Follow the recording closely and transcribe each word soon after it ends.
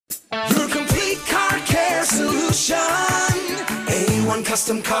solution. A1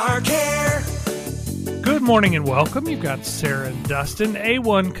 Custom Car Care. Good morning and welcome. You've got Sarah and Dustin,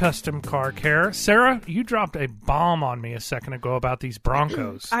 A1 Custom Car Care. Sarah, you dropped a bomb on me a second ago about these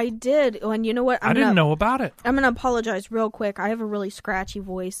Broncos. I did, and you know what? I didn't know about it. I'm going to apologize real quick. I have a really scratchy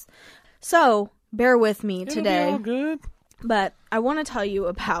voice, so bear with me today. It'll be all good. But I want to tell you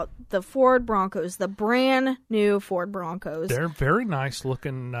about the Ford Broncos, the brand new Ford Broncos. They're very nice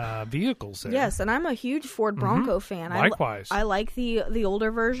looking vehicles there. Yes, and I'm a huge Ford Bronco fan. Likewise. I like the older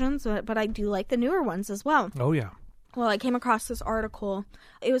versions, but I do like the newer ones as well. Oh, yeah. Well, I came across this article.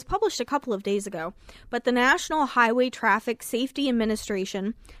 It was published a couple of days ago, but the National Highway Traffic Safety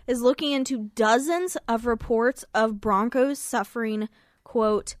Administration is looking into dozens of reports of Broncos suffering,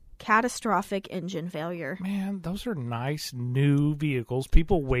 quote, catastrophic engine failure. Man, those are nice new vehicles.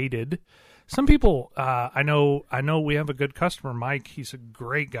 People waited. Some people, I know we have a good customer, Mike. He's a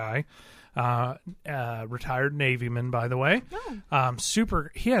great guy. Retired Navyman, by the way. Oh.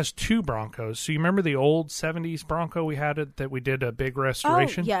 He has two Broncos. So you remember the old 70s Bronco we had that we did a big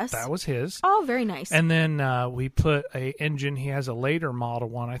restoration? Oh, yes. That was his. Oh, very nice. And then we put a engine. He has a later model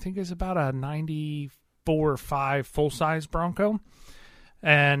one. I think it's about a 94 or 5 full-size Bronco.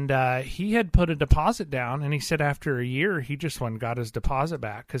 And he had put a deposit down, and he said after a year, he just went and got his deposit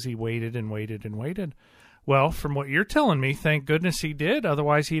back because he waited and waited and waited. Well, from what you're telling me, thank goodness he did.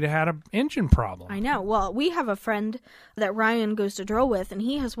 Otherwise, he'd have had an engine problem. I know. Well, we have a friend that Ryan goes to drill with, and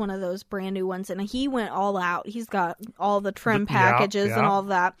he has one of those brand new ones, and he went all out. He's got all the trim packages and all of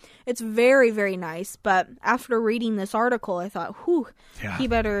that. It's very, very nice. But after reading this article, I thought, he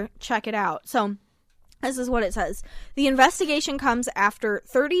better check it out. So this is what it says. The investigation comes after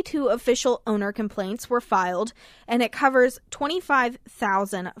 32 official owner complaints were filed, and it covers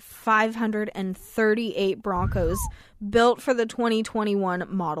 25,538 Broncos built for the 2021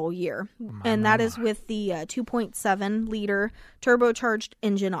 model year. And that is with the 2.7-liter turbocharged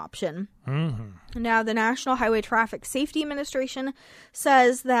engine option. Mm-hmm. Now, the National Highway Traffic Safety Administration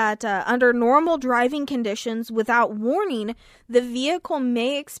says that under normal driving conditions, without warning, the vehicle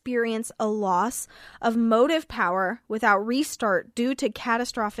may experience a loss of motive power without restart due to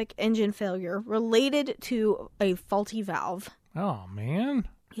catastrophic engine failure related to a faulty valve. Oh, man.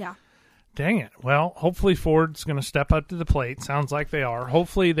 Yeah. Dang it. Well, hopefully Ford's going to step up to the plate. Sounds like they are.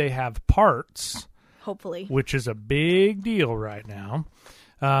 Hopefully they have parts. Hopefully. Which is a big deal right now,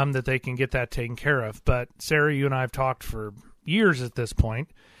 that they can get that taken care of. But, Sarah, you and I have talked for years at this point.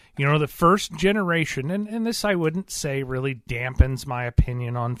 You know, the first generation, and this I wouldn't say really dampens my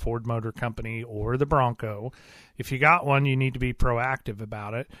opinion on Ford Motor Company or the Bronco. If you got one, you need to be proactive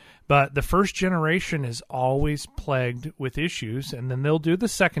about it. But the first generation is always plagued with issues, and then they'll do the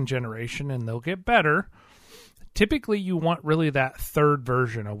second generation, and they'll get better. Typically, you want really that third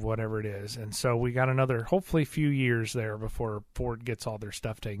version of whatever it is. And so we got another, hopefully, few years there before Ford gets all their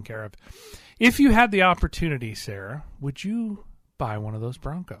stuff taken care of. If you had the opportunity, Sarah, would you buy one of those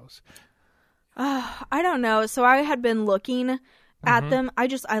Broncos? I don't know. So I had been looking at them. I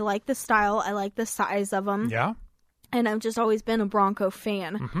like the style. I like the size of them. Yeah. And I've just always been a Bronco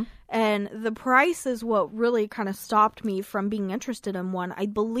fan. Mm-hmm. And the price is what really kind of stopped me from being interested in one. I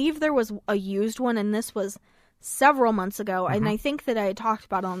believe there was a used one, and this was several months ago. And I think that I had talked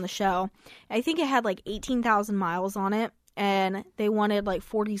about it on the show. I think it had like 18,000 miles on it. And they wanted like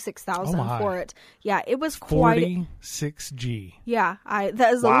 $46,000 for it. Yeah, it was quite 46G. Yeah,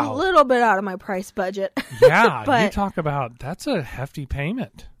 that is a little bit out of my price budget. Yeah, but, you talk about that's a hefty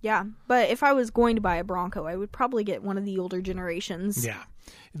payment. Yeah, but if I was going to buy a Bronco, I would probably get one of the older generations. Yeah,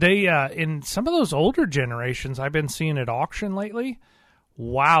 they in some of those older generations I've been seeing at auction lately.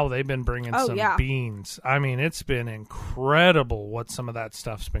 Wow, they've been bringing some beans. I mean, it's been incredible what some of that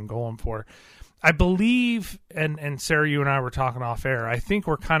stuff's been going for. I believe, and Sarah, you and I were talking off air, I think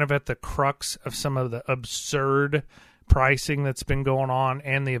we're kind of at the crux of some of the absurd pricing that's been going on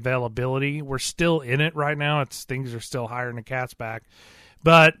and the availability. We're still in it right now. Things are still higher than a cat's back.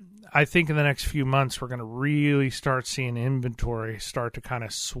 But I think in the next few months, we're going to really start seeing inventory start to kind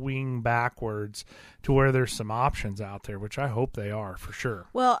of swing backwards to where there's some options out there, which I hope they are for sure.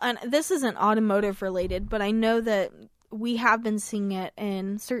 Well, and this isn't automotive related, but I know that we have been seeing it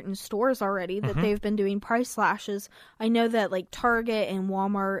in certain stores already that they've been doing price slashes. I know that like Target and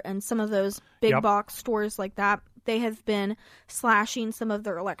Walmart and some of those big box stores like that, they have been slashing some of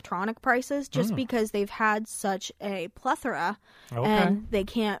their electronic prices just because they've had such a plethora and they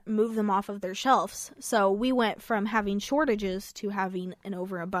can't move them off of their shelves. So we went from having shortages to having an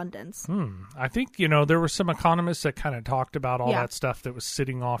overabundance. I think, there were some economists that kind of talked about all that stuff that was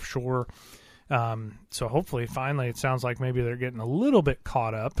sitting offshore. So hopefully, finally, it sounds like maybe they're getting a little bit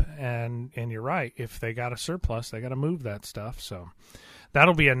caught up. And you're right. If they got a surplus, they got to move that stuff. So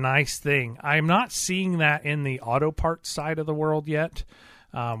that'll be a nice thing. I'm not seeing that in the auto parts side of the world yet.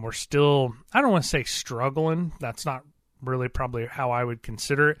 We're still, I don't want to say struggling. That's not really probably how I would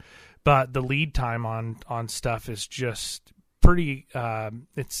consider it. But the lead time on stuff is just pretty,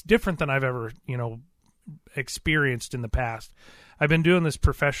 it's different than I've ever, experienced in the past. I've been doing this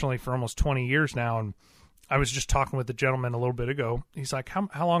professionally for almost 20 years now, and I was just talking with the gentleman a little bit ago. He's like,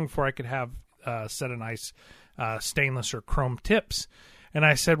 how long before I could have a set of nice stainless or chrome tips? And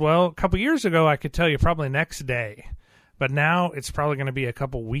I said, well, a couple years ago, I could tell you probably next day. But now it's probably going to be a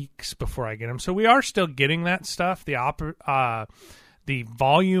couple weeks before I get them. So we are still getting that stuff. The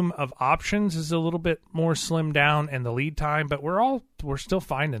volume of options is a little bit more slimmed down, and the lead time, but we're still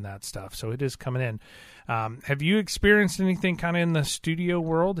finding that stuff. So it is coming in. Have you experienced anything kind of in the studio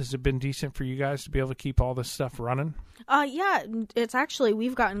world? Has it been decent for you guys to be able to keep all this stuff running? Yeah, it's actually,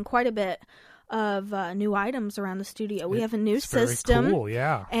 we've gotten quite a bit of new items around the studio. We have a new system. Very cool,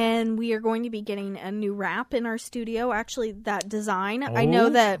 yeah. And we are going to be getting a new wrap in our studio. Actually, that design, I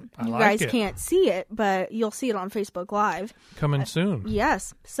know that you guys can't see it, but you'll see it on Facebook Live. Coming soon.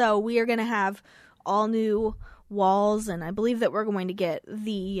 Yes. So we are going to have all new walls, and I believe that we're going to get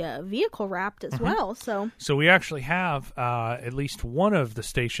the vehicle wrapped as well. So we actually have at least one of the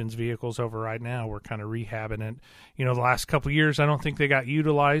station's vehicles over right now. We're kind of rehabbing it. The last couple of years, I don't think they got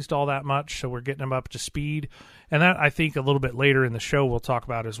utilized all that much, so we're getting them up to speed. And that, I think, a little bit later in the show we'll talk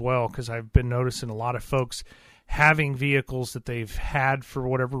about as well, because I've been noticing a lot of folks having vehicles that they've had for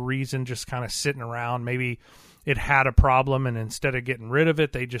whatever reason just kind of sitting around. Maybe it had a problem, and instead of getting rid of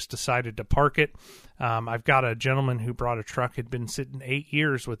it, they just decided to park it. I've got a gentleman who brought a truck, had been sitting 8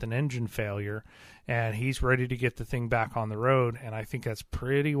 years with an engine failure, and he's ready to get the thing back on the road. And I think that's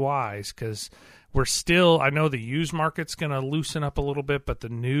pretty wise, because we're still, I know the used market's going to loosen up a little bit, but the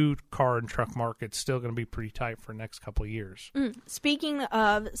new car and truck market's still going to be pretty tight for the next couple of years. Speaking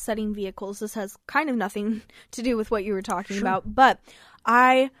of setting vehicles, this has kind of nothing to do with what you were talking about, but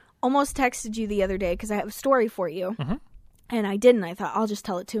I almost texted you the other day because I have a story for you. And I didn't. I thought I'll just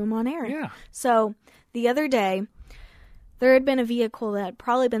tell it to him on air. Yeah. So the other day, there had been a vehicle that had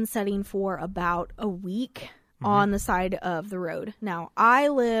probably been sitting for about a week on the side of the road. Now, I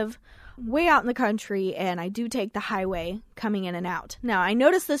live way out in the country, and I do take the highway coming in and out. Now, I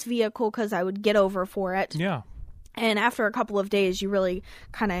noticed this vehicle because I would get over for it. Yeah. And after a couple of days, you really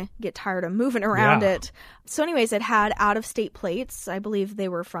kind of get tired of moving around it. So anyways, it had out-of-state plates. I believe they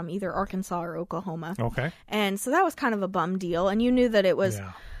were from either Arkansas or Oklahoma. Okay. And so that was kind of a bum deal. And you knew that it was,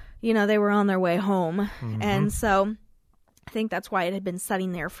 they were on their way home. And so I think that's why it had been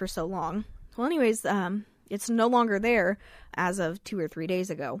sitting there for so long. Well, anyways, it's no longer there as of 2 or 3 days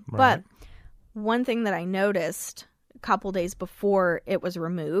ago. Right. But one thing that I noticed couple days before it was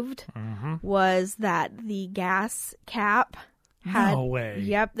removed was that the gas cap had, no way.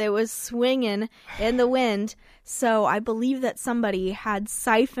 Yep, it was swinging in the wind. So I believe that somebody had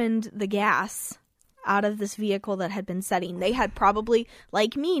siphoned the gas out of this vehicle that had been sitting. They had probably,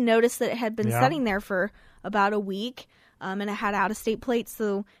 like me, noticed that it had been sitting there for about a week, and it had out-of-state plates,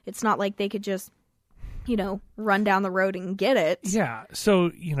 so it's not like they could just run down the road and get it. Yeah.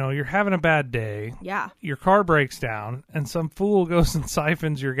 So, you're having a bad day. Yeah. Your car breaks down, and some fool goes and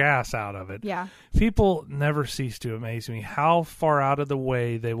siphons your gas out of it. Yeah. People never cease to amaze me how far out of the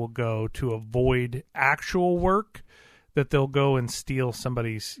way they will go to avoid actual work, that they'll go and steal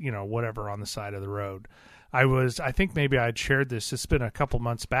somebody's, whatever on the side of the road. I think maybe I'd shared this. It's been a couple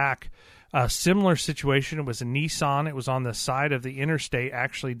months back. A similar situation. It was a Nissan. It was on the side of the interstate,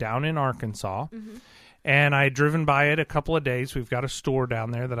 actually down in Arkansas. And I had driven by it a couple of days. We've got a store down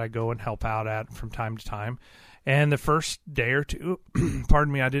there that I go and help out at from time to time. And the first day or two,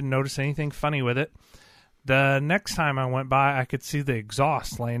 pardon me, I didn't notice anything funny with it. The next time I went by, I could see the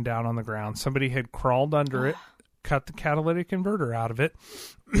exhaust laying down on the ground. Somebody had crawled under it, cut the catalytic converter out of it.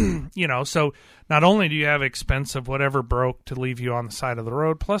 So not only do you have expense of whatever broke to leave you on the side of the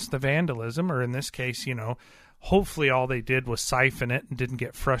road, plus the vandalism, or in this case, hopefully all they did was siphon it and didn't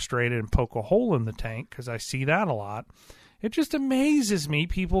get frustrated and poke a hole in the tank, because I see that a lot. It just amazes me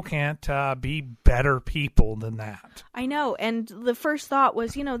people can't be better people than that. I know, and the first thought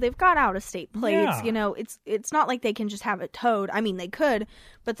was, they've got out-of-state plates. Yeah. It's not like they can just have it towed. I mean, they could,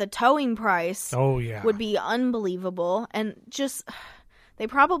 but the towing price would be unbelievable, and just they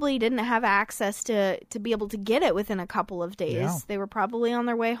probably didn't have access to be able to get it within a couple of days. Yeah. They were probably on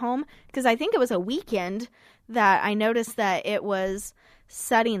their way home, because I think it was a weekend that I noticed that it was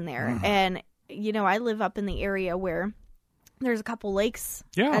sitting there. And, I live up in the area where there's a couple lakes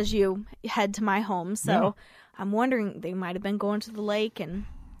Yeah. as you head to my home. So I'm wondering they might have been going to the lake and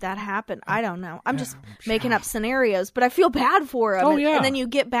that happened. I don't know. I'm just making up scenarios, but I feel bad for them. Oh, yeah. And then you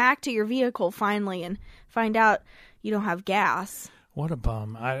get back to your vehicle finally and find out you don't have gas. What a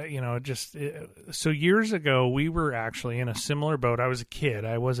bum. So years ago, we were actually in a similar boat. I was a kid.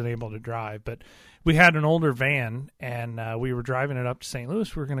 I wasn't able to drive, but we had an older van, and we were driving it up to St.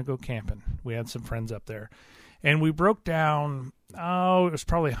 Louis. We were going to go camping. We had some friends up there. And we broke down, it was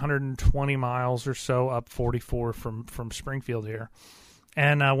probably 120 miles or so up 44 from Springfield here.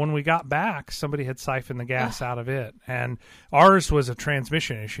 And when we got back, somebody had siphoned the gas out of it. And ours was a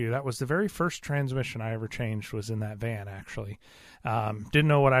transmission issue. That was the very first transmission I ever changed was in that van, actually. Didn't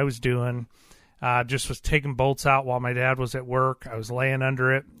know what I was doing. Just was taking bolts out while my dad was at work. I was laying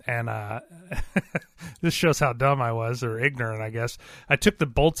under it. And this shows how dumb I was, or ignorant, I guess. I took the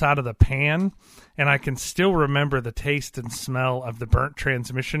bolts out of the pan, and I can still remember the taste and smell of the burnt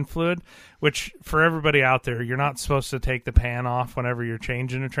transmission fluid, which for everybody out there, you're not supposed to take the pan off whenever you're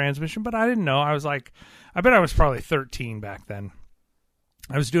changing a transmission. But I didn't know. I was like, I bet I was probably 13 back then.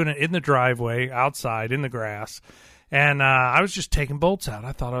 I was doing it in the driveway, outside, in the grass. And I was just taking bolts out.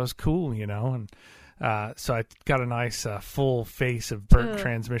 I thought I was cool, and so I got a nice full face of burnt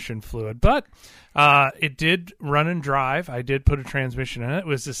transmission fluid. But it did run and drive. I did put a transmission in it. It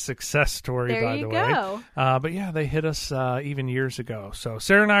was a success story, by the way. There you go. But yeah, they hit us even years ago. So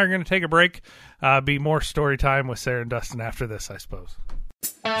Sarah and I are going to take a break. Be more story time with Sarah and Dustin after this, I suppose.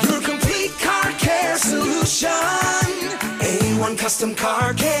 Your complete car care solution. A1 Custom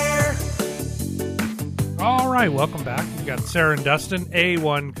Car Care. All right, welcome back. We got Sarah and Dustin,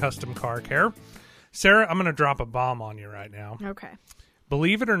 A1 Custom Car Care. Sarah, I'm going to drop a bomb on you right now. Okay.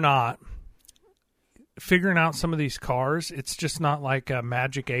 Believe it or not, figuring out some of these cars, it's just not like a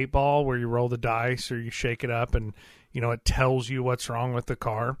magic 8-ball where you roll the dice or you shake it up and, it tells you what's wrong with the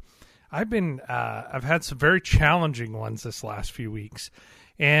car. I've had some very challenging ones this last few weeks,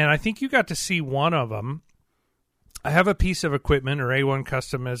 and I think you got to see one of them. I have a piece of equipment, or A1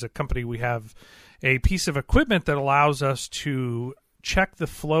 Custom as a company, we have a piece of equipment that allows us to check the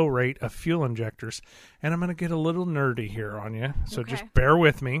flow rate of fuel injectors. And I'm going to get a little nerdy here on you, so just bear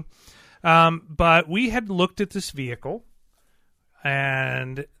with me. But we had looked at this vehicle,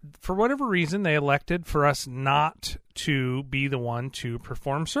 and for whatever reason, they elected for us not to be the one to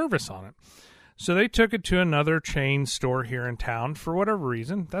perform service on it. So they took it to another chain store here in town for whatever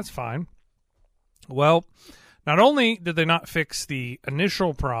reason. That's fine. Well, not only did they not fix the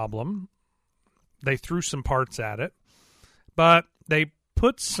initial problem, they threw some parts at it, but they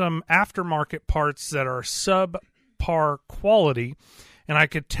put some aftermarket parts that are subpar quality, and I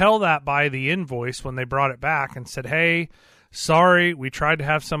could tell that by the invoice when they brought it back and said, hey, sorry, we tried to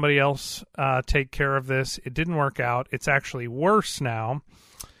have somebody else take care of this. It didn't work out. It's actually worse now.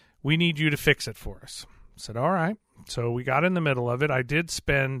 We need you to fix it for us. I said, all right. So we got in the middle of it. I did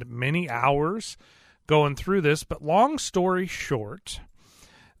spend many hours going through this, but long story short,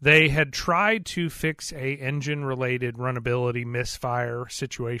 they had tried to fix a engine-related runnability misfire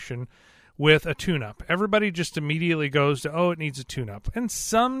situation with a tune-up. Everybody just immediately goes to, it needs a tune-up. And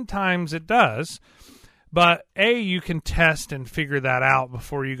sometimes it does. But A, you can test and figure that out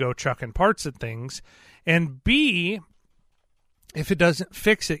before you go chucking parts at things. And B, if it doesn't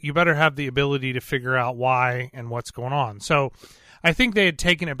fix it, you better have the ability to figure out why and what's going on. So I think they had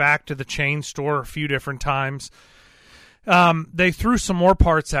taken it back to the chain store a few different times. They threw some more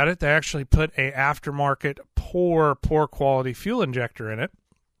parts at it. They actually put a aftermarket poor quality fuel injector in it.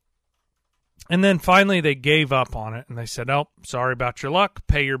 And then finally they gave up on it and they said, oh, sorry about your luck.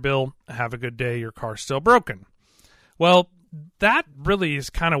 Pay your bill. Have a good day. Your car's still broken. Well, that really is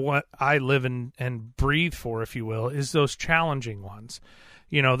kind of what I live and breathe for, if you will, is those challenging ones.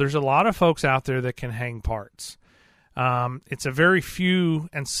 There's a lot of folks out there that can hang parts. It's a very few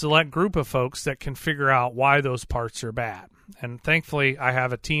and select group of folks that can figure out why those parts are bad. And thankfully, I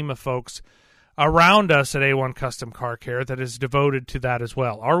have a team of folks around us at A1 Custom Car Care that is devoted to that as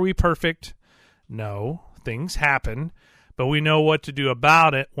well. Are we perfect? No. Things happen, but we know what to do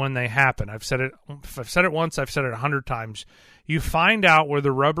about it when they happen. I've said it once, I've said it 100 times. You find out where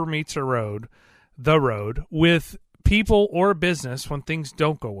the rubber meets the road with people or business when things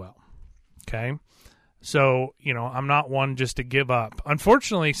don't go well. Okay? So, I'm not one just to give up.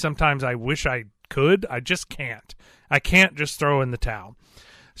 Unfortunately, sometimes I wish I could. I just can't. I can't just throw in the towel.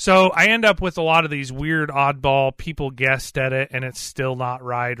 So I end up with a lot of these weird oddball people guessed at it, and it's still not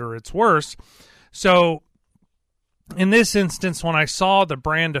right or it's worse. So in this instance, when I saw the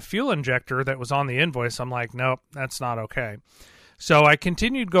brand of fuel injector that was on the invoice, I'm like, nope, that's not okay. So I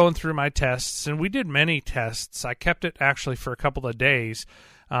continued going through my tests, and we did many tests. I kept it actually for a couple of days,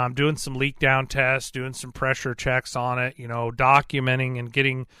 doing some leak down tests, doing some pressure checks on it, documenting and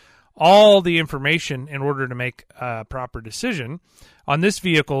getting all the information in order to make a proper decision. On this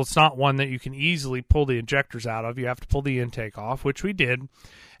vehicle, it's not one that you can easily pull the injectors out of. You have to pull the intake off, which we did.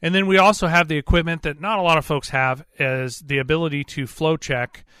 And then we also have the equipment that not a lot of folks have, is the ability to flow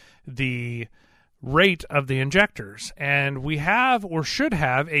check the rate of the injectors. And we have, or should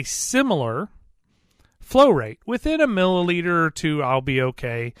have, a similar flow rate. Within a milliliter or two, I'll be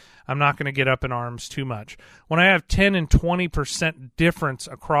okay. I'm not going to get up in arms too much. When I have 10 and 20% difference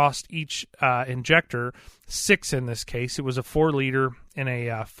across each injector, 6 in this case, it was a 4-liter in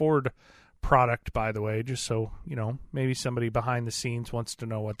a Ford product, by the way, just so, maybe somebody behind the scenes wants to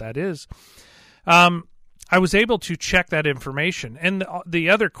know what that is. I was able to check that information. And the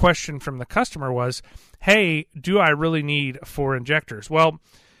other question from the customer was, hey, do I really need 4 injectors? Well,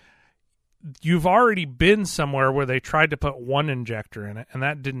 you've already been somewhere where they tried to put 1 injector in it, and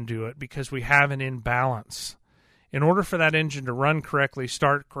that didn't do it because we have an imbalance. In order for that engine to run correctly,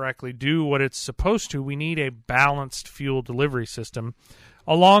 start correctly, do what it's supposed to, we need a balanced fuel delivery system,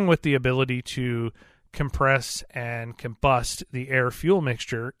 along with the ability to compress and combust the air-fuel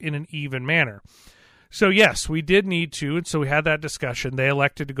mixture in an even manner. So yes, we did need to, and so we had that discussion. They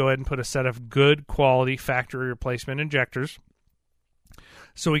elected to go ahead and put a set of good quality factory replacement injectors.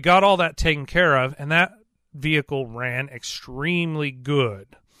 So we got all that taken care of, and that vehicle ran extremely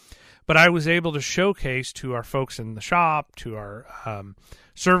good. But I was able to showcase to our folks in the shop, to our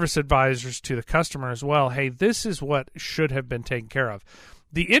service advisors, to the customer as well, hey, this is what should have been taken care of.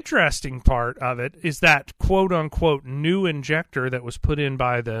 The interesting part of it is that quote-unquote new injector that was put in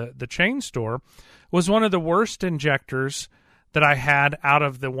by the chain store was one of the worst injectors that I had out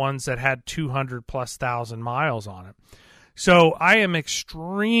of the ones that had 200,000+ miles on it. So I am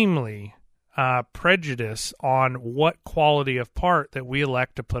extremely prejudiced on what quality of part that we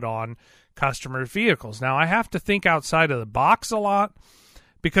elect to put on customer vehicles. Now, I have to think outside of the box a lot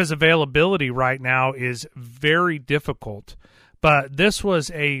because availability right now is very difficult. But this was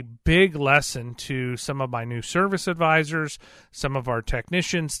a big lesson to some of my new service advisors, some of our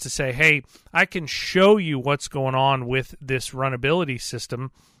technicians, to say, hey, I can show you what's going on with this runnability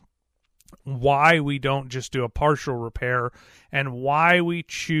system, why we don't just do a partial repair, and why we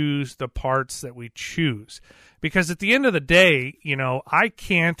choose the parts that we choose. Because at the end of the day, I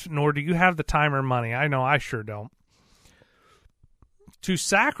can't, nor do you have the time or money, I know I sure don't, to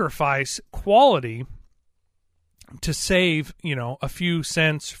sacrifice quality to save, a few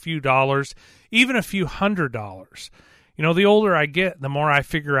cents, a few dollars, even a few $100s. The older I get, the more I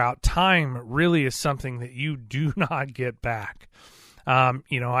figure out time really is something that you do not get back. I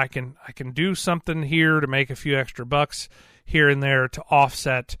can do something here to make a few extra bucks here and there to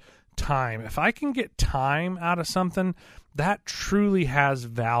offset time. If I can get time out of something, that truly has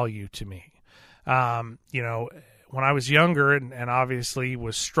value to me. When I was younger and obviously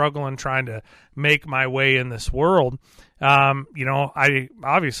was struggling trying to make my way in this world, I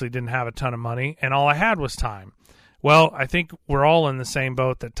obviously didn't have a ton of money, and all I had was time. Well, I think we're all in the same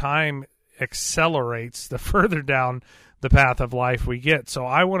boat that time accelerates the further down the path of life we get. So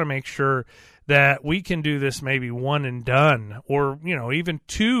I want to make sure that we can do this maybe one and done, or, even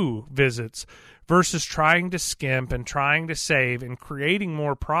 2 visits, versus trying to skimp and trying to save and creating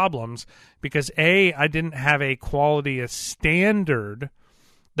more problems because A, I didn't have a quality, a standard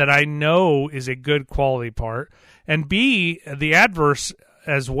that I know is a good quality part, and B, the adverse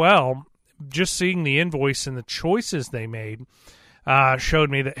as well, just seeing the invoice and the choices they made showed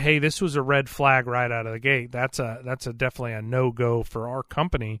me that, hey, this was a red flag right out of the gate. That's definitely a no-go for our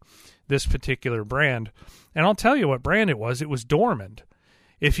company, this particular brand. And I'll tell you what brand it was. It was Dorman.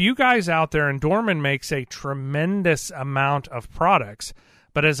 If you guys out there, and Dorman makes a tremendous amount of products,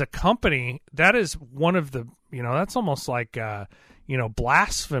 but as a company, that is one of the, that's almost like,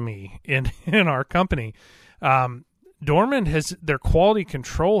 blasphemy in our company. Dorman their quality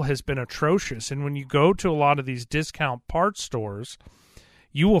control has been atrocious. And when you go to a lot of these discount parts stores,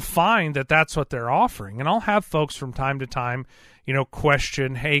 you will find that that's what they're offering. And I'll have folks from time to time,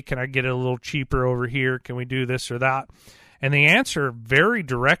 question, hey, can I get it a little cheaper over here? Can we do this or that? And the answer very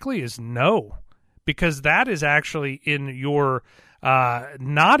directly is no, because that is actually in your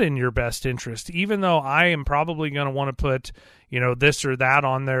not in your best interest, even though I am probably going to want to put, this or that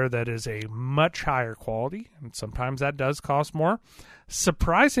on there that is a much higher quality. And sometimes that does cost more.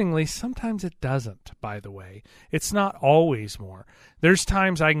 Surprisingly, sometimes it doesn't, by the way. It's not always more. There's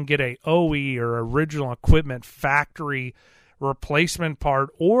times I can get a OE or original equipment factory replacement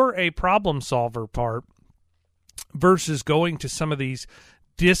part or a problem solver part versus going to some of these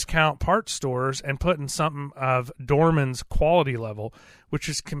discount parts stores and putting something of Dorman's quality level, which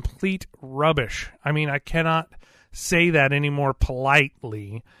is complete rubbish. I mean, I cannot say that any more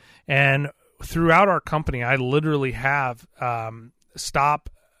politely. And throughout our company, I literally have stop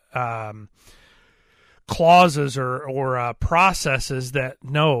clauses or processes that,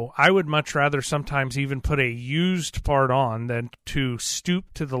 no, I would much rather sometimes even put a used part on than to stoop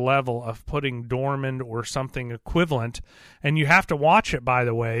to the level of putting Dorman or something equivalent. And you have to watch it, by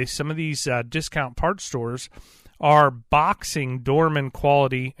the way. Some of these discount parts stores are boxing Dorman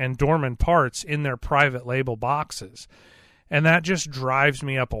quality and Dorman parts in their private label boxes. And that just drives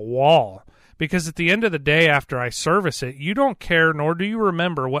me up a wall. Because at the end of the day, after I service it, you don't care, nor do you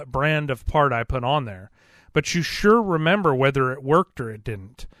remember what brand of part I put on there. But you sure remember whether it worked or it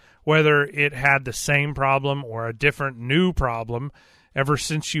didn't, whether it had the same problem or a different new problem. Ever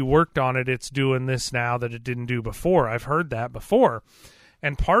since you worked on it, it's doing this now that it didn't do before. I've heard that before.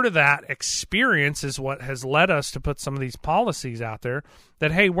 And part of that experience is what has led us to put some of these policies out there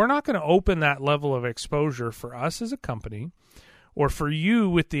that, hey, we're not going to open that level of exposure for us as a company, or for you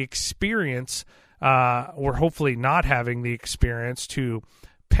with the experience, or hopefully not having the experience, to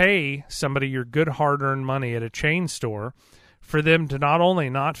pay somebody your good hard-earned money at a chain store for them to not only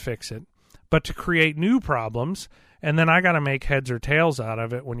not fix it, but to create new problems, and then I got to make heads or tails out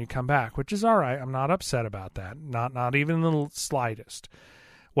of it when you come back, which is all right. I'm not upset about that, not even the slightest.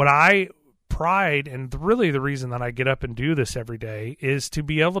 What I pride, and really the reason that I get up and do this every day, is to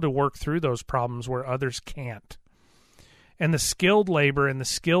be able to work through those problems where others can't. And the skilled labor and the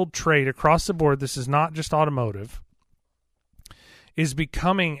skilled trade across the board, this is not just automotive, is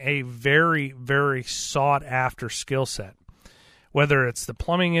becoming a very, very sought-after skill set. Whether it's the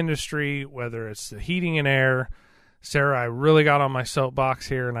plumbing industry, whether it's the heating and air. Sarah, I really got on my soapbox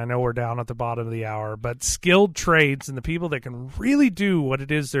here, and I know we're down at the bottom of the hour, but skilled trades and the people that can really do what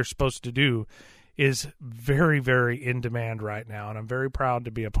it is they're supposed to do is very, very in demand right now, and I'm very proud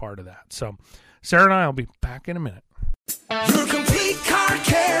to be a part of that. So Sarah and I will be back in a minute. Your complete car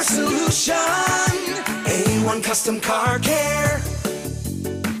care solution. A1 Custom Car Care.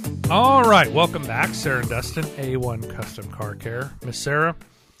 All right, welcome back, Sarah and Dustin, A1 Custom Car Care. Miss Sarah,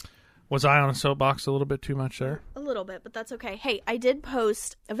 was I on a soapbox a little bit too much there? A little bit, but that's okay. Hey, I did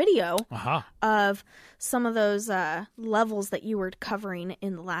post a video of some of those levels that you were covering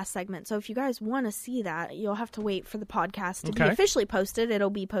in the last segment. So if you guys want to see that, you'll have to wait for the podcast to be officially posted. It'll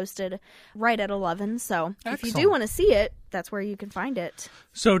be posted right at 11. So If you do want to see it, that's where you can find it.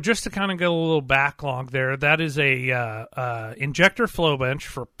 So just to kind of get a little backlog there, that is a injector flow bench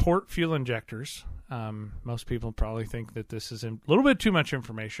for port fuel injectors. Most people probably think that this is a little bit too much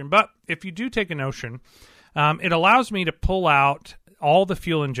information, but if you do take a notion, it allows me to pull out all the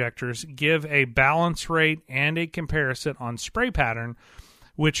fuel injectors, give a balance rate and a comparison on spray pattern,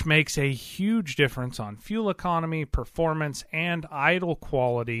 which makes a huge difference on fuel economy, performance, and idle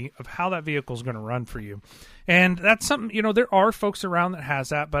quality of how that vehicle is going to run for you. And that's something, there are folks around that has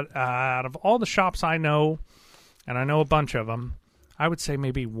that, but out of all the shops I know, and I know a bunch of them, I would say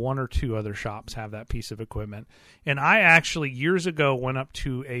maybe one or two other shops have that piece of equipment. And I actually, years ago, went up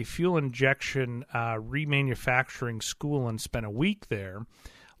to a fuel injection remanufacturing school and spent a week there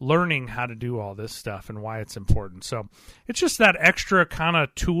learning how to do all this stuff and why it's important. So it's just that extra kind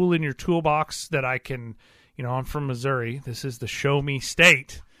of tool in your toolbox that I can, I'm from Missouri. This is the show me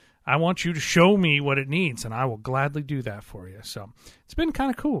state. I want you to show me what it needs, and I will gladly do that for you. So it's been kind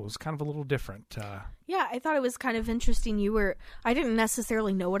of cool. It's kind of a little different. Yeah, I thought it was kind of interesting. I didn't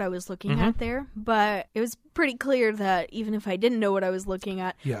necessarily know what I was looking at there, but it was pretty clear that even if I didn't know what I was looking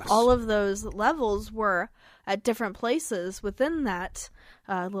at, all of those levels were at different places within that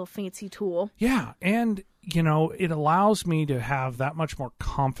little fancy tool. Yeah, and it allows me to have that much more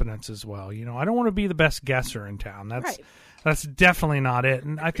confidence as well. I don't want to be the best guesser in town. That's definitely not it.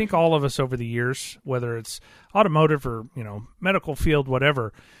 And I think all of us over the years, whether it's automotive or, medical field,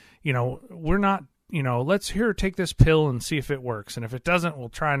 whatever, we're not, let's take this pill and see if it works. And if it doesn't, we'll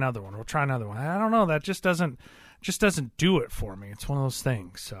try another one. I don't know. That just doesn't do it for me. It's one of those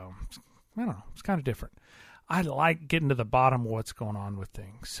things. So I don't know. It's kind of different. I like getting to the bottom of what's going on with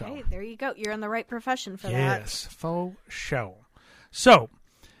things. So hey, there you go. You're in the right profession for that. Yes, faux show. So,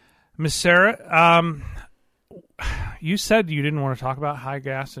 Miss Sarah, you said you didn't want to talk about high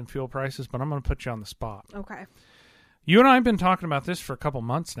gas and fuel prices, but I'm going to put you on the spot. Okay. You and I have been talking about this for a couple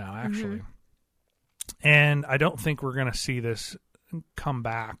months now, actually. And I don't think we're going to see this come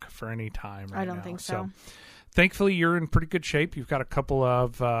back for any time right now. I don't think so. Thankfully, you're in pretty good shape. You've got a couple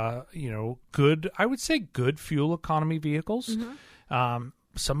of, good fuel economy vehicles.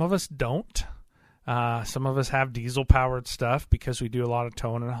 Some of us don't. Some of us have diesel-powered stuff because we do a lot of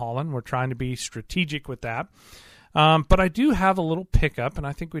towing and hauling. We're trying to be strategic with that. But I do have a little pickup, and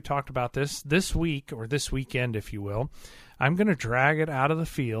I think we talked about this week, or this weekend, if you will. I'm going to drag it out of the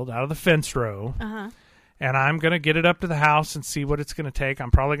field, out of the fence row, and I'm going to get it up to the house and see what it's going to take.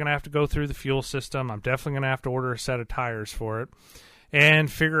 I'm probably going to have to go through the fuel system. I'm definitely going to have to order a set of tires for it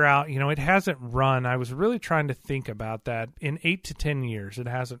and figure out, it hasn't run. I was really trying to think about that. In 8 to 10 years, it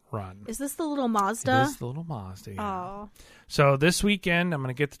hasn't run. Is this the little Mazda? It is the little Mazda, yeah. Oh. So this weekend, I'm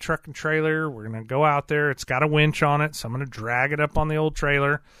going to get the truck and trailer. We're going to go out there. It's got a winch on it, so I'm going to drag it up on the old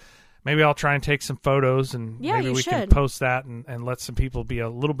trailer. Maybe I'll try and take some photos, and maybe we can post that and let some people be a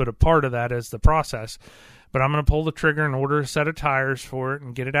little bit a part of that as the process. But I'm going to pull the trigger and order a set of tires for it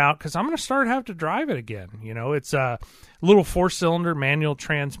and get it out, because I'm going to start having to drive it again. It's a little 4-cylinder manual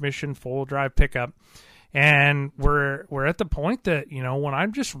transmission, full drive pickup. And we're at the point that, when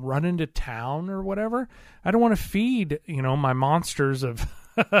I'm just running to town or whatever, I don't want to feed, my monsters of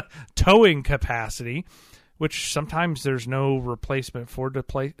towing capacity, which sometimes there's no replacement for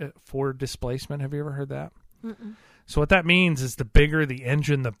displacement. Have you ever heard that? Mm-mm. So what that means is the bigger the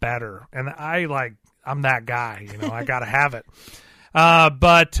engine, the better. And I'm that guy, I got to have it.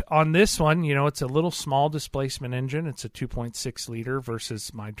 But on this one, it's a little small displacement engine. It's a 2.6 liter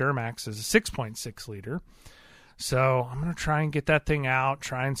versus my Duramax is a 6.6 liter. So I'm going to try and get that thing out,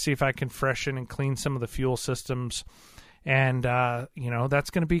 try and see if I can freshen and clean some of the fuel systems. And,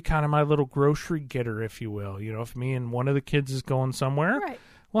 that's going to be kind of my little grocery getter, if you will. If me and one of the kids is going somewhere, right,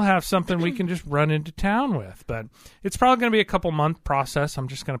 we'll have something we can just run into town with. But it's probably going to be a couple-month process. I'm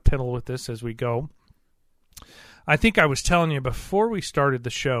just going to piddle with this as we go. I think I was telling you before we started the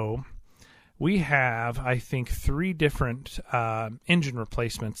show, we have, I think, 3 different engine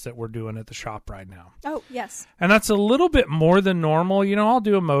replacements that we're doing at the shop right now. Oh, yes. And that's a little bit more than normal. I'll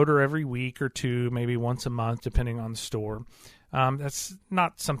do a motor every week or 2, maybe once a month, depending on the store. That's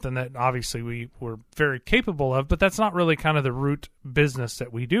not something that obviously we're very capable of, but that's not really kind of the root business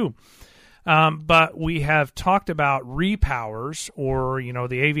that we do. But we have talked about repowers, or,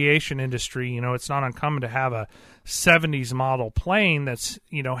 the aviation industry. It's not uncommon to have a 70s model plane that's,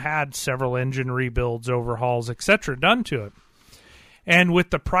 had several engine rebuilds, overhauls, etc. done to it. And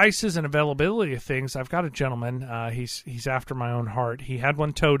with the prices and availability of things, I've got a gentleman, he's after my own heart. He had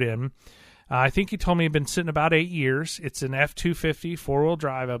one towed in. I think he told me he'd been sitting about 8 years. It's an F-250 4-wheel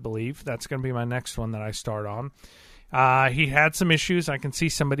drive, I believe. That's going to be my next one that I start on. He had some issues. I can see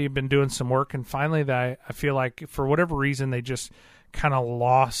somebody had been doing some work, and finally I feel like for whatever reason they just kind of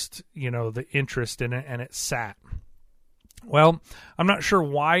lost, the interest in it, and it sat. Well, I'm not sure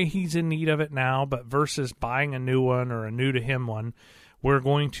why he's in need of it now, but versus buying a new one or a new to him one, we're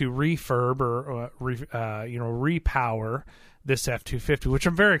going to refurb or repower this F-250, which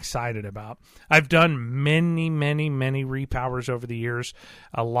I'm very excited about. I've done many, many, many repowers over the years,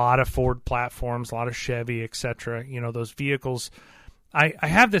 a lot of Ford platforms, a lot of Chevy, etc. Those vehicles, I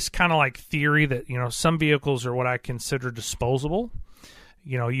have this kind of like theory that, some vehicles are what I consider disposable.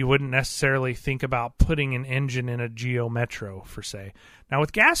 You wouldn't necessarily think about putting an engine in a Geo Metro, per se. Now,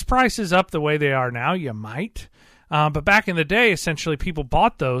 with gas prices up the way they are now, you might. But back in the day, essentially, people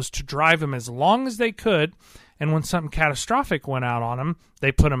bought those to drive them as long as they could, and when something catastrophic went out on them,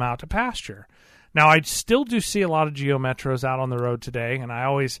 they put them out to pasture. Now, I still do see a lot of Geo Metros out on the road today, and I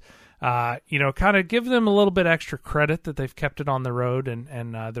always, kind of give them a little bit extra credit that they've kept it on the road,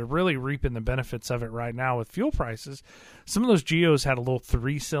 and they're really reaping the benefits of it right now with fuel prices. Some of those Geos had a little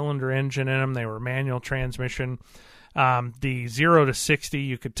 3-cylinder engine in them. They were manual transmission. The 0 to 60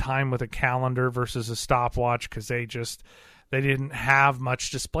 you could time with a calendar versus a stopwatch, because they didn't have much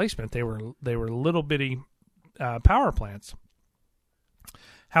displacement. They were little bitty power plants.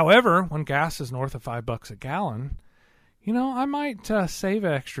 However, when gas is north of $5 a gallon, I might save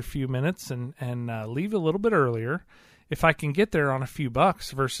an extra few minutes and leave a little bit earlier if I can get there on a few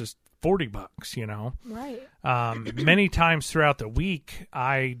bucks versus $40. Right. Many times throughout the week,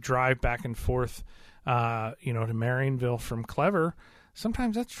 I drive back and forth, to Marionville from Clever.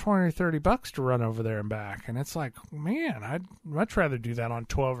 Sometimes that's $20 or $30 to run over there and back, and it's like, man, I'd much rather do that on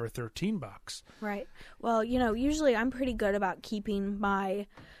 $12 or $13. Right. Well, usually I'm pretty good about keeping my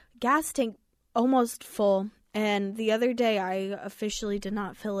gas tank almost full. And the other day, I officially did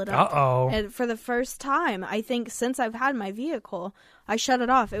not fill it up. Uh-oh. And for the first time, I think, since I've had my vehicle, I shut it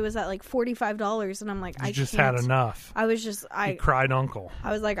off. It was at like $45, and I'm like, I just had enough. I was just, You cried uncle.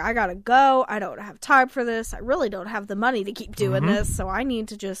 I was like, I gotta go. I don't have time for this. I really don't have the money to keep doing this, so I need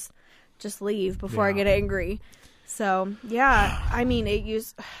to just just leave before I get angry. So, yeah, I mean, it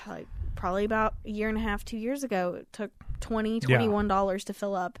used like probably about a year and a half, 2 years ago. It took $21 to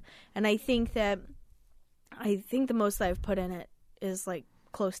fill up. And I think the most that I've put in it is like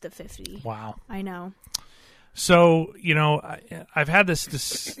close to 50. Wow. I know. So, I've had this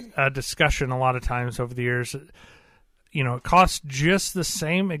discussion a lot of times over the years. It costs just the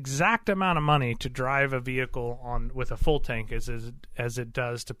same exact amount of money to drive a vehicle with a full tank as it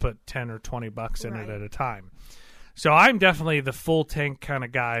does to put 10 or 20 bucks in it at a time. So I'm definitely the full tank kind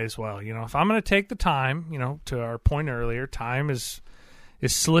of guy as well. If I'm going to take the time, to our point earlier, time is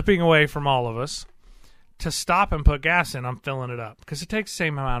slipping away from all of us. To stop and put gas in, I'm filling it up because it takes the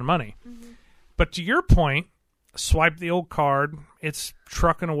same amount of money. Mm-hmm. But to your point, swipe the old card. It's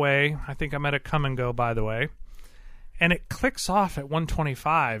trucking away. I think I'm at a come and go, by the way. And it clicks off at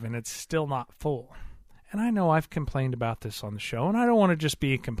 125, and it's still not full. And I know I've complained about this on the show, and I don't want to just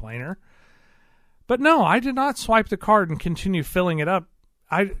be a complainer. But no, I did not swipe the card and continue filling it up.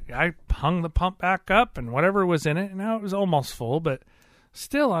 I hung the pump back up, and whatever was in it, and now it was almost full. But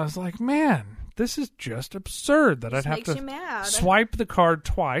still, I was like, man, this is just absurd that I'd have to swipe the card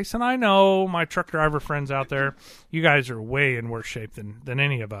twice. And I know my truck driver friends out there, you guys are way in worse shape than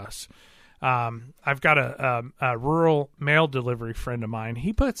any of us. I've got a rural mail delivery friend of mine.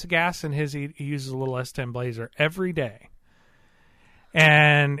 He puts gas in his. He uses a little S10 Blazer every day,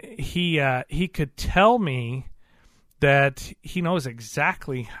 and he could tell me that he knows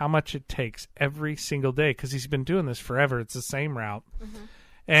exactly how much it takes every single day because he's been doing this forever. It's the same route,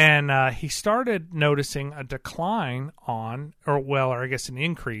 and he started noticing a decline or I guess an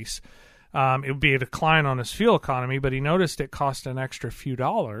increase. It would be a decline on his fuel economy, but he noticed it cost an extra few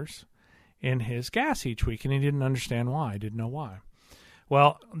dollars in his gas each week, and he didn't understand why. He didn't know why.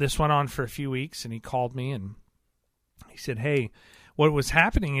 Well, this went on for a few weeks, and he called me, and he said, hey, what was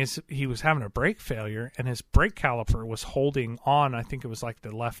happening is he was having a brake failure, and his brake caliper was holding on, I think it was like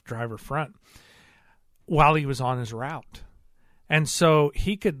the left driver front, while he was on his route. And so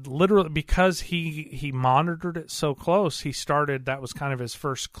he could literally, because he monitored it so close, that was kind of his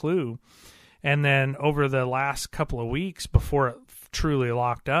first clue. And then over the last couple of weeks before it truly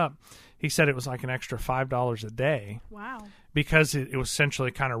locked up, he said it was like an extra $5 a day. Wow. Because it was essentially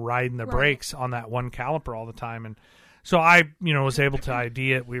kind of riding the brakes on that one caliper all the time. And so I, was able to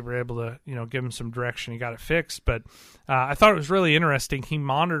ID it. We were able to, give him some direction. He got it fixed. But I thought it was really interesting. He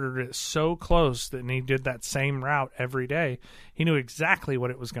monitored it so close that he did that same route every day. He knew exactly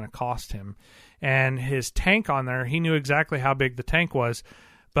what it was going to cost him. And his tank on there, he knew exactly how big the tank was.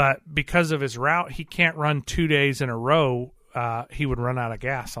 But because of his route, he can't run 2 days in a row. He would run out of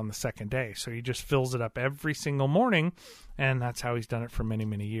gas on the second day. So he just fills it up every single morning, and that's how he's done it for many,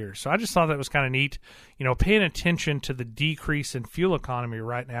 many years. So I just thought that was kind of neat. Paying attention to the decrease in fuel economy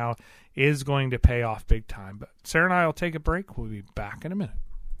right now is going to pay off big time. But Sarah and I will take a break. We'll be back in a minute.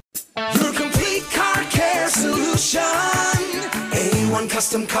 Your complete car care solution. A1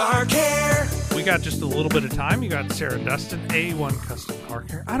 Custom Car Care. We got just a little bit of time. You got Sarah and Dustin, A1 Custom Car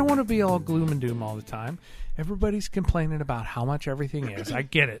Care. I don't want to be all gloom and doom all the time. Everybody's complaining about how much everything is. I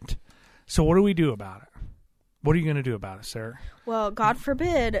get it. So what do we do about it? What are you going to do about it, Sarah? Well, God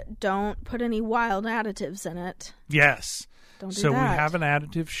forbid, don't put any wild additives in it. Yes. Don't do so that. We have an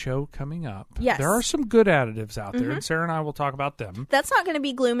additive show coming up. Yes. There are some good additives out there, and Sarah and I will talk about them. That's not going to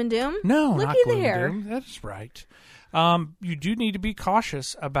be gloom and doom. No, Looky not gloom there. and doom. That's right. You do need to be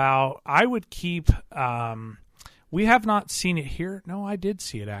cautious about, I would keep, we have not seen it here. No, I did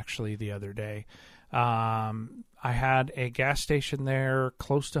see it actually the other day. I had a gas station there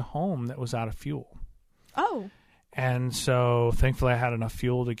close to home that was out of fuel. Oh. And so thankfully I had enough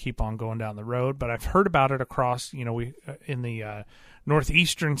fuel to keep on going down the road, but I've heard about it across, we in the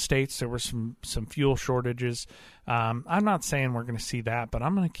northeastern states, there were some fuel shortages. I'm not saying we're going to see that, but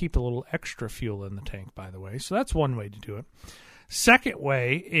I'm going to keep a little extra fuel in the tank, by the way. So that's one way to do it. Second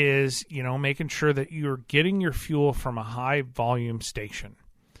way is, making sure that you're getting your fuel from a high volume station.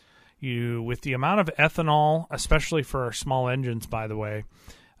 With the amount of ethanol, especially for our small engines, by the way,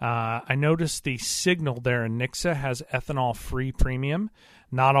 I noticed the Signal there in Nixa has ethanol-free premium.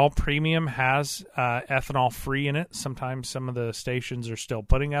 Not all premium has ethanol-free in it. Sometimes some of the stations are still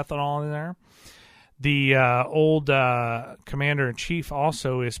putting ethanol in there. The old Commander-in-Chief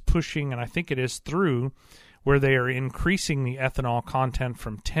also is pushing, and I think it is through, where they are increasing the ethanol content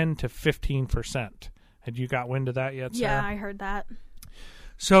from 10 to 15%. Had you got wind of that yet, Sarah? Yeah, I heard that.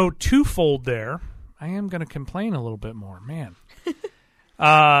 So twofold there. I am going to complain a little bit more. Man.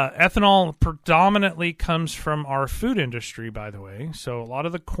 Ethanol predominantly comes from our food industry, by the way. So a lot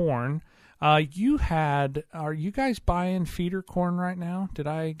of the corn. Are you guys buying feeder corn right now? Did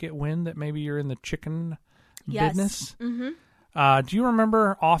I get wind that maybe you're in the chicken business? Mm-hmm. Do you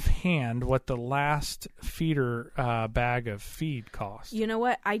remember offhand what the last feeder bag of feed cost? You know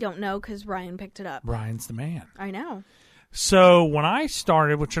what? I don't know because Ryan picked it up. Ryan's the man. I know. So when I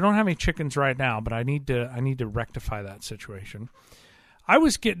started, which I don't have any chickens right now, but I need to rectify that situation. I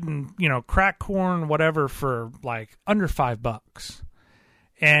was getting, crack corn, whatever, for like under $5.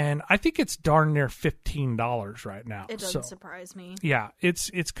 And I think it's darn near $15 right now. It doesn't surprise me. Yeah,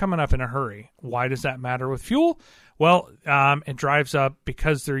 it's coming up in a hurry. Why does that matter with fuel? Well, it drives up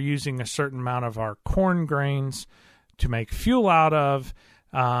because they're using a certain amount of our corn grains to make fuel out of.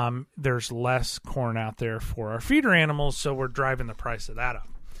 There's less corn out there for our feeder animals, so we're driving the price of that up.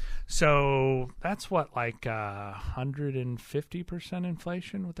 So that's what, like 150%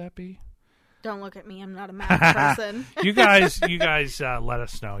 inflation, would that be? Don't look at me. I'm not a math person. You guys, let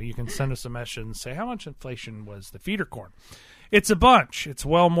us know. You can send us a message and say how much inflation was the feeder corn. It's a bunch. It's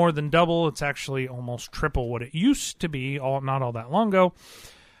well more than double. It's actually almost triple what it used to be not all that long ago.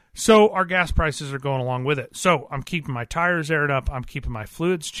 So our gas prices are going along with it. So I'm keeping my tires aired up. I'm keeping my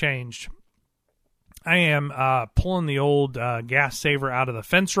fluids changed. I am pulling the old gas saver out of the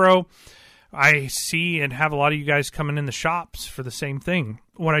fence row. I see and have a lot of you guys coming in the shops for the same thing.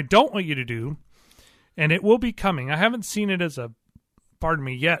 What I don't want you to do, and it will be coming, I haven't seen it as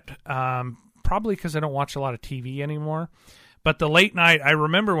yet, probably because I don't watch a lot of TV anymore, but the late night, I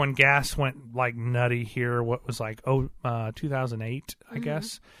remember when gas went like nutty here, what was like 2008, I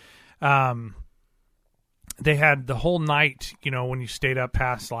guess. They had the whole night, when you stayed up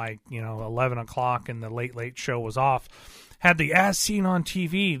past 11 o'clock and the late show was off, had the as seen on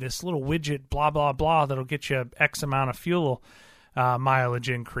TV, this little widget, blah, blah, blah, that'll get you X amount of fuel mileage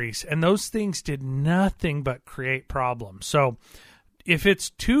increase. And those things did nothing but create problems. So if it's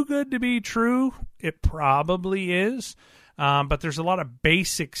too good to be true, it probably is. But there's a lot of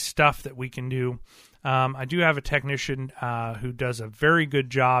basic stuff that we can do. I do have a technician who does a very good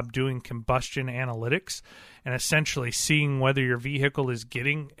job doing combustion analytics and essentially seeing whether your vehicle is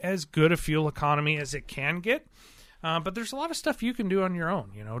getting as good a fuel economy as it can get. But there's a lot of stuff you can do on your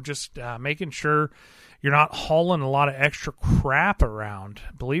own, just making sure you're not hauling a lot of extra crap around.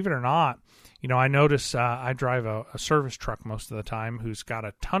 Believe it or not, I notice I drive a service truck most of the time who's got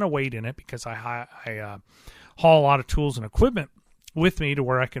a ton of weight in it because I haul a lot of tools and equipment with me to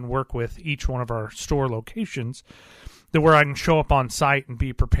where I can work with each one of our store locations, to where I can show up on site and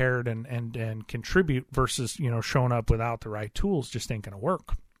be prepared and contribute versus, showing up without the right tools just ain't going to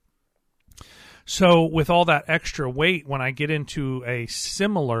work. So with all that extra weight, when I get into a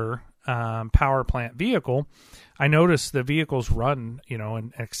similar power plant vehicle, I notice the vehicles run,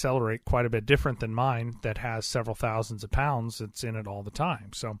 and accelerate quite a bit different than mine that has several thousands of pounds that's in it all the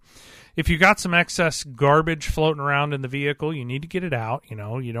time. So if you got some excess garbage floating around in the vehicle, you need to get it out.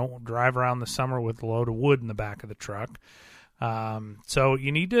 You don't drive around the summer with a load of wood in the back of the truck. So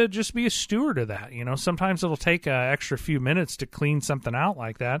you need to just be a steward of that. Sometimes it'll take an extra few minutes to clean something out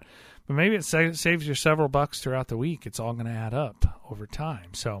like that, but maybe it saves you several bucks throughout the week. It's all going to add up over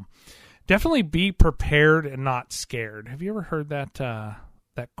time. So definitely be prepared and not scared. Have you ever heard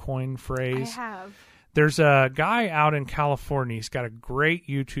that coin phrase? I have. There's a guy out in California. He's got a great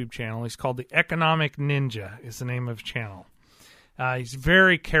YouTube channel. He's called the Economic Ninja is the name of his channel. He's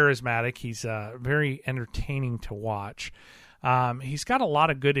very charismatic. He's very entertaining to watch. He's got a lot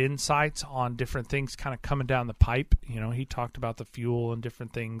of good insights on different things kind of coming down the pipe. He talked about the fuel and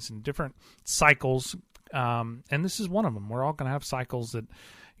different things and different cycles. And this is one of them. We're all going to have cycles that,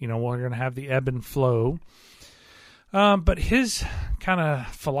 we're going to have the ebb and flow. But his kind of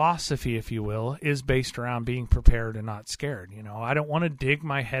philosophy, if you will, is based around being prepared and not scared. I don't want to dig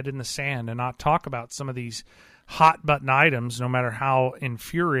my head in the sand and not talk about some of these hot button items, no matter how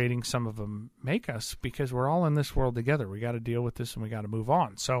infuriating some of them make us, because we're all in this world together. We got to deal with this and we got to move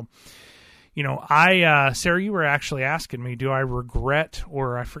on. So, Sarah, you were actually asking me, do I regret,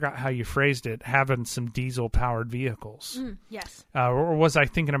 or I forgot how you phrased it, having some diesel powered vehicles? Yes. Or was I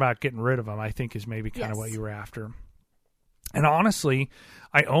thinking about getting rid of them? I think is maybe kind of what you were after. And honestly,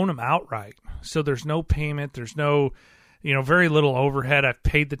 I own them outright. So there's no payment. There's no, very little overhead. I've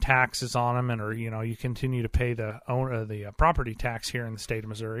paid the taxes on them, and you continue to pay the property tax here in the state of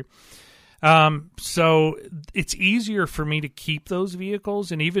Missouri. So it's easier for me to keep those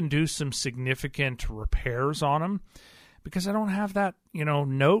vehicles and even do some significant repairs on them because I don't have that,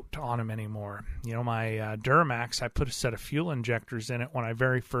 note on them anymore. My Duramax, I put a set of fuel injectors in it when I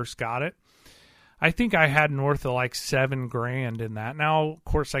very first got it. I think I had north of like $7,000 in that. Now, of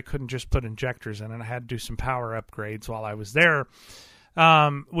course, I couldn't just put injectors in it. I had to do some power upgrades while I was there,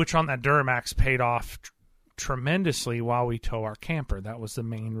 which on that Duramax paid off tremendously while we tow our camper. That was the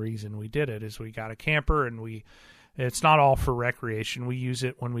main reason we did it, is we got a camper and we It's not all for recreation. We use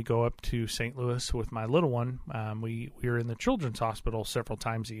it when we go up to St. Louis with my little one. We're in the Children's Hospital several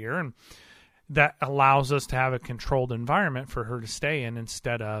times a year, and that allows us to have a controlled environment for her to stay in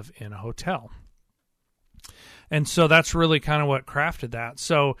instead of in a hotel. And so that's really kind of what crafted that.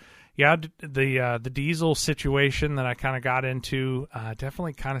 So, yeah, the diesel situation that I kind of got into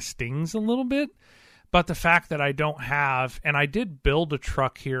definitely kind of stings a little bit. But the fact that I don't have, and I did build a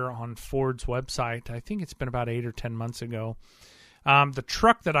truck here on Ford's website, I think it's been about 8 or 10 months ago. The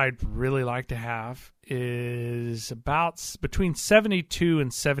truck that I'd really like to have is about between $72,000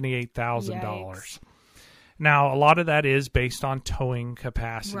 and $78,000. Now, a lot of that is based on towing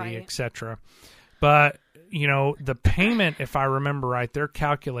capacity, etc. But, you know, the payment, if I remember right, their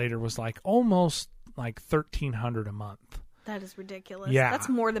calculator was like almost like $1,300 a month. That is ridiculous. Yeah. That's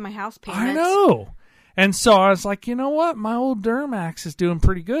more than my house payment. I know. And so I was like, you know what? My old Duramax is doing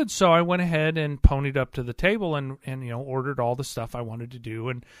pretty good. So I went ahead and ponied up to the table and you know, ordered all the stuff I wanted to do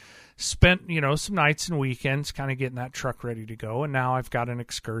and spent, you know, some nights and weekends kind of getting that truck ready to go. And now I've got an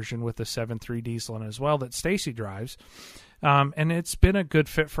Excursion with a 7.3 diesel in as well that Stacy drives. And it's been a good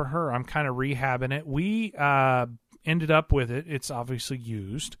fit for her. I'm kind of rehabbing it. We ended up with it. It's obviously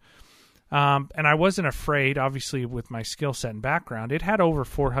used. And I wasn't afraid, obviously, with my skill set and background. It had over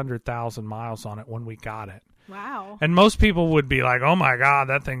 400,000 miles on it when we got it. Wow. And most people would be like, oh, my God,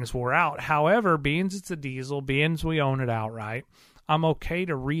 that thing's wore out. However, being it's a diesel, being we own it outright, I'm okay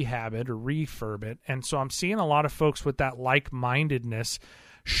to rehab it or refurb it. And so I'm seeing a lot of folks with that like-mindedness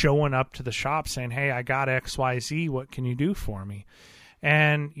showing up to the shop saying, hey, I got XYZ. What can you do for me?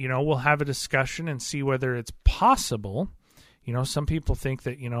 And, you know, we'll have a discussion and see whether it's possible. You know, some people think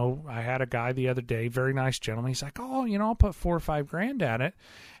that, you know, I had a guy the other day, very nice gentleman. He's like, oh, you know, I'll put $4 or $5 at it.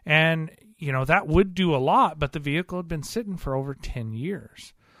 And, you know, that would do a lot, but the vehicle had been sitting for over 10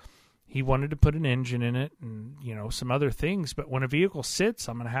 years. He wanted to put an engine in it and, you know, some other things. But when a vehicle sits,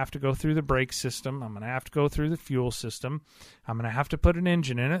 I'm going to have to go through the brake system. I'm going to have to go through the fuel system. I'm going to have to put an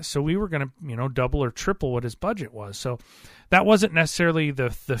engine in it. So we were going to, you know, double or triple what his budget was. So that wasn't necessarily the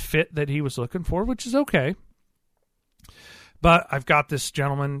fit that he was looking for, which is okay. But I've got this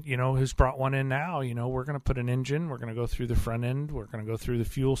gentleman, you know, who's brought one in now. You know, we're going to put an engine. We're going to go through the front end. We're going to go through the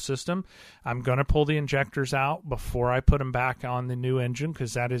fuel system. I'm going to pull the injectors out before I put them back on the new engine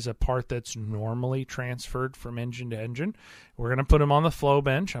because that is a part that's normally transferred from engine to engine. We're going to put them on the flow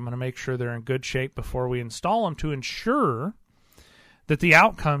bench. I'm going to make sure they're in good shape before we install them to ensure that the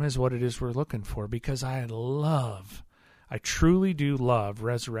outcome is what it is we're looking for because I truly do love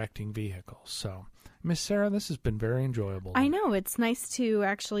resurrecting vehicles. So, Miss Sarah, this has been very enjoyable. I know. It's nice to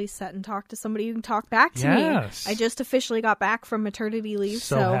actually sit and talk to somebody who can talk back to Yes. me. I just officially got back from maternity leave.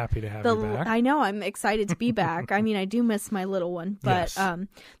 So happy to have you back. I know. I'm excited to be back. I mean, I do miss my little one, but Yes.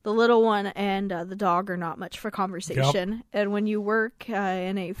 the little one and the dog are not much for conversation. Yep. And when you work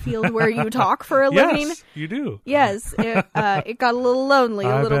in a field where you talk for a living... Yes, you do. Yes, it got a little lonely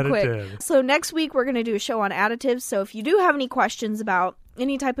I a little bet it quick. did. So next week we're going to do a show on additives. So if you do have any questions about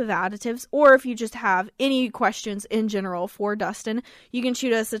any type of additives, or if you just have any questions in general for Dustin, you can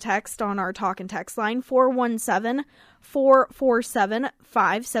shoot us a text on our talk and text line,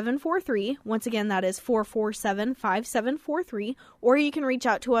 417-447-5743. Once again, that is 447-5743. Or you can reach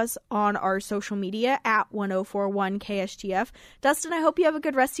out to us on our social media at 1041 KSGF. Dustin, I hope you have a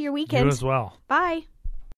good rest of your weekend. You as well. Bye.